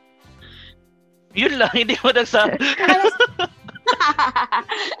 Yun lang, hindi mo nagsabi.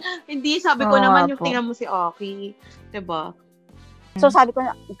 Hindi, sabi ko naman yung tingnan mo si Aki. Diba? So sabi ko,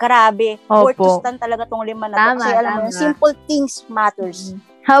 grabe, worth to stand talaga tong 5 na to. Kasi alam mo, simple things matters.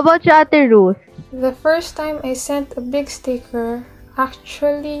 How about you, Ate Ruth? The first time I sent a big sticker,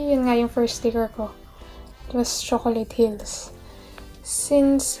 actually, yun nga yung first sticker ko. It was Chocolate Hills.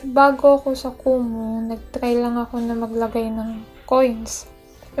 Since bago ako sa Kumu, nag-try lang ako na maglagay ng coins.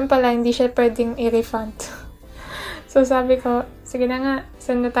 Yun pala, hindi siya pwedeng i-refund. So sabi ko, sige na nga,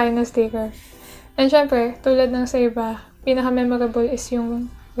 send na tayo ng sticker. And syempre, tulad ng sa iba, pinaka-memorable is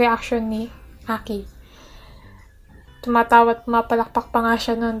yung reaction ni Aki. Tumatawa at mapalakpak pa nga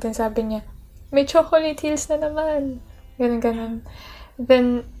siya noon. Then sabi niya, may Chocolate Hills na naman. Ganun.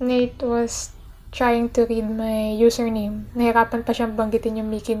 Then Nate was trying to read my username. Nahirapan pa siyang banggitin yung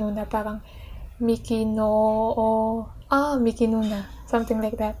Miki Nuna. Parang Miki Nuna. Something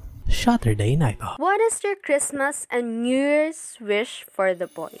like that. Saturday Night Off. What is your Christmas and New Year's wish for the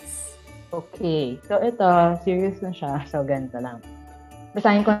boys? Okay. So, ito, serious na siya. So, ganito lang.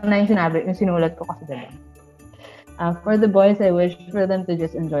 Basahin ko na yung sinulat ko kasi diba. For the boys, I wish for them to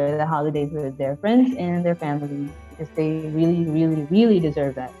just enjoy the holidays with their friends and their families because they really, really, really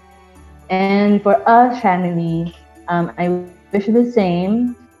deserve that. And for us, family, I wish the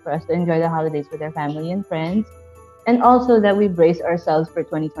same for us to enjoy the holidays with our family and friends, and also that we brace ourselves for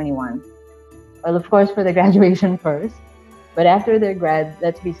 2021. Well, of course, for the graduation first, but after their grad,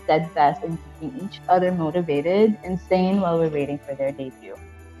 let's be steadfast in keeping each other motivated and sane while we're waiting for their debut.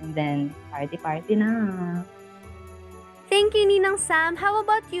 And then, party na! Thank you, Ninang Sam. How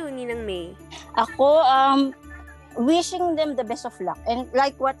about you, Ninang May? Ako, wishing them the best of luck. And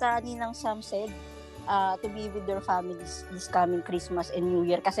like what Ninang Sam said, to be with their families this coming Christmas and New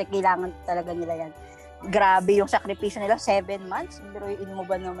Year kasi kailangan talaga nila yan. Grabe yung sakripisyo nila, 7 months. Biruin mo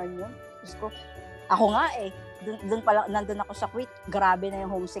ba naman yun? Ako nga dun pa lang, nandun ako sa Kuwait, grabe na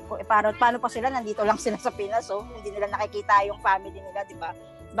yung homesick ko. Paano pa sila, nandito lang sila sa Pinas, so hindi nila nakikita yung family nila, di ba?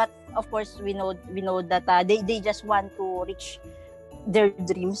 But of course, we know that they just want to reach their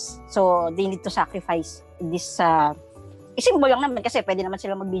dreams, so they need to sacrifice this. Isimbo lang naman kasi pwede naman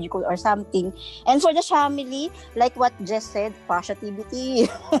sila mag-video call or something. And for the family, like what Jess said,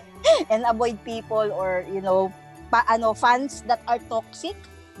 positivity and avoid people or fans that are toxic.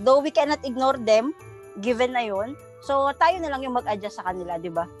 Though we cannot ignore them, given na yun. So tayo na lang yung mag-adjust sa kanila,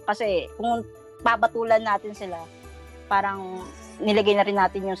 di ba? Kasi kung babatulan natin sila, parang nilagay na rin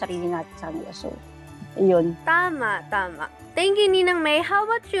natin yung sarili natin sa kanila. So, yun. Tama. Thank you, Ninang May. How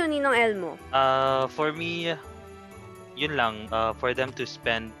about you, Ninong Elmo? For me, yun lang, for them to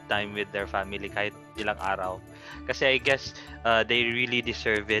spend time with their family kahit ilang araw. Kasi I guess they really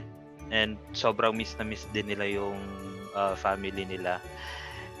deserve it and sobrang miss na miss din nila yung family nila.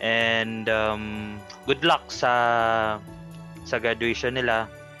 And good luck sa graduation nila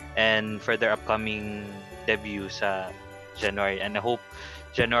and for their upcoming debut sa January. And I hope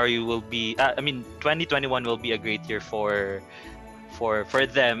January will be 2021 will be a great year for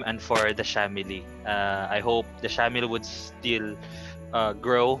them and for the family. I hope the family would still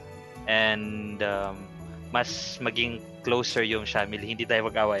grow and mas maging closer yung family. Hindi tayo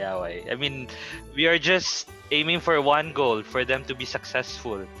mag-away-away. I mean, we are just aiming for one goal, for them to be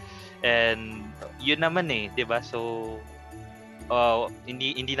successful. And yun naman di ba? So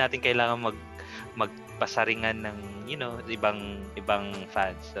hindi natin kailangan magpasaringan ng ibang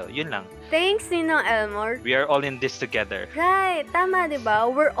fans. So yun lang. Thanks, Ninong Elmore. We are all in this together. Right, tama, 'di ba?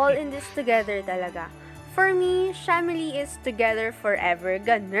 We're all in this together talaga. For me, family is together forever.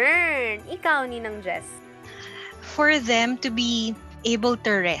 Ganun. Ikaw, Ninang Jess. For them to be able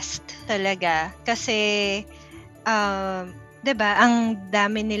to rest talaga. Kasi 'di ba, ang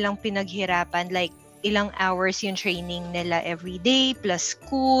dami nilang pinaghirapan, like ilang hours yung training nila every day, plus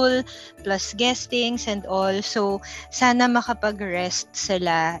school, plus guestings and all. So, sana makapag-rest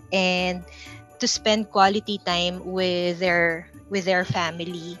sila and to spend quality time with their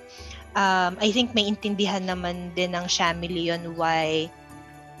family. I think may intindihan naman din ng family yun why,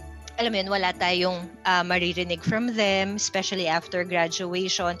 alam mo yun, wala tayong maririnig from them, especially after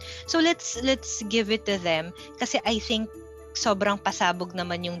graduation. So, let's give it to them kasi I think sobrang pasabog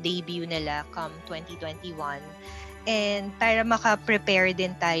naman yung debut nila come 2021. And para maka-prepare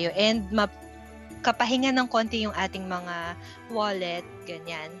din tayo and kapahinga ng konti yung ating mga wallet,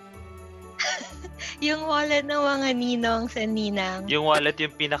 ganyan. Yung wallet ng mga ninongs and ninang. Yung wallet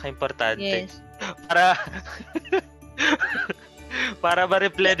yung pinaka-importante. Yes. Para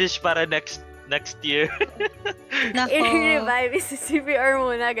ma-replenish para next year. I-revive si CPR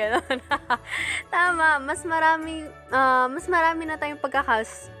muna, gano'n. Tama, mas marami na tayong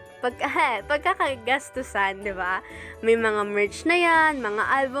pagkakagastusan, di ba? May mga merch na yan, mga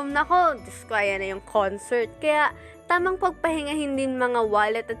album na ko, Diyos ko, ayan na yung concert. Kaya, tamang pagpahingahin din mga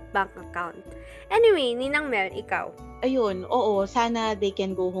wallet at bank account. Anyway, Ninang Mel, ikaw. Ayun, oo, sana they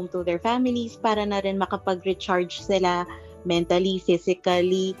can go home to their families para na rin makapag-recharge sila mentally,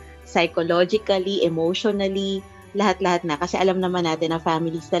 physically, psychologically, emotionally, lahat-lahat na. Kasi alam naman natin na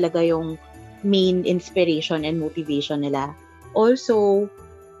families talaga yung main inspiration and motivation nila. Also,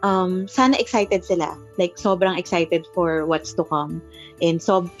 sana excited sila. Like, sobrang excited for what's to come. And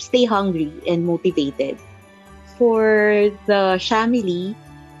so, stay hungry and motivated. For the family,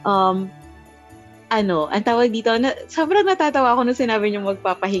 ang tawag dito, sobrang natatawa ako nung sinabi niyo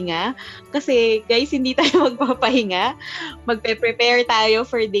magpapahinga. Kasi, guys, hindi tayo magpapahinga. Magpe-prepare tayo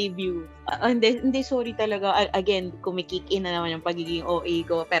for debut. Hindi, sorry talaga. Again, kumikick in na naman yung pagiging OA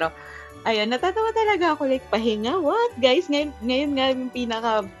ko. Pero, ayun, natatawa talaga ako. Like, pahinga? What? Guys, ngayon nga yung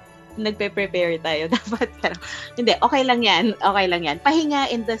pinaka nagpe-prepare tayo. Dapat, pero, hindi, okay lang yan.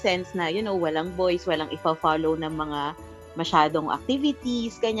 Pahinga in the sense na, walang voice, walang ipa-follow ng mga masyadong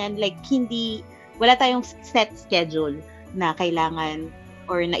activities, ganyan. Like, wala tayong set schedule na kailangan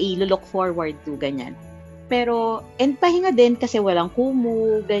or na i-look forward to, ganyan. Pero, and pahinga din kasi walang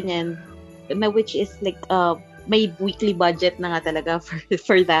kumu, ganyan, na which is like, may weekly budget na nga talaga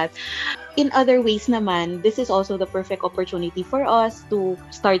for that. In other ways naman, this is also the perfect opportunity for us to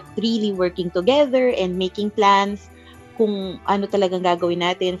start really working together and making plans kung ano talagang gagawin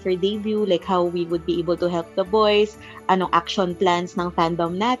natin for debut, like how we would be able to help the boys, anong action plans ng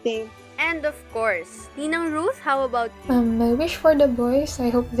fandom natin. And of course, Ninang Ruth, how about you? My wish for the boys, I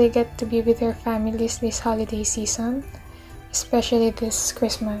hope they get to be with their families this holiday season, especially this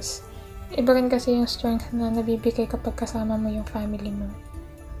Christmas. Iba rin kasi yung strength na nabibigay kapag kasama mo yung family mo.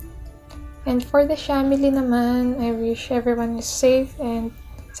 And for the family naman, I wish everyone is safe and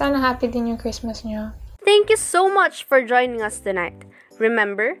sana happy din yung Christmas nyo. Thank you so much for joining us tonight.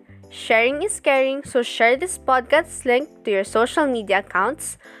 Remember, sharing is caring, so share this podcast link to your social media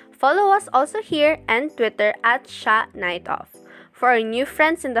accounts. Follow us also here and Twitter at Sha Night Off. For our new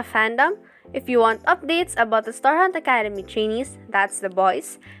friends in the fandom, if you want updates about the Star Hunt Academy trainees, that's the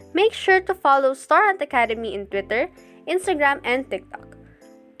boys, make sure to follow Star Hunt Academy in Twitter, Instagram, and TikTok.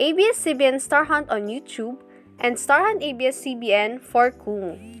 ABS-CBN Star Hunt on YouTube, and Star Hunt ABS-CBN for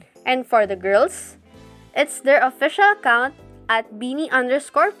Kumu. And for the girls, it's their official account at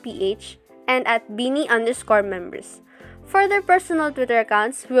Beanie_PH and at Beanie_members. For their personal Twitter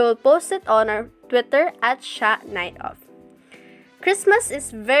accounts, we will post it on our Twitter at Sha Night Off. Christmas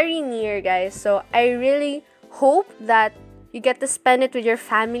is very near, guys, so I really hope that you get to spend it with your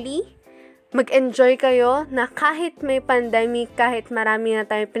family. Mag-enjoy kayo na kahit may pandemic, kahit marami na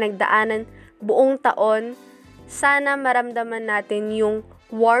tayong pinagdaanan buong taon, sana maramdaman natin yung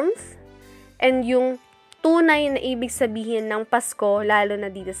warmth and yung tunay na ibig sabihin ng Pasko, lalo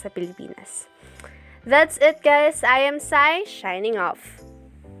na dito sa Pilipinas. That's it, guys. I am Sai, signing off.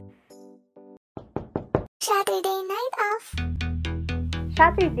 Saturday Night Off.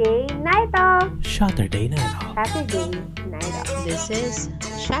 Saturday Night Off. Saturday Night Off. Saturday Night Off. This is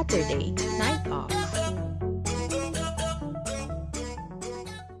Saturday Night Off.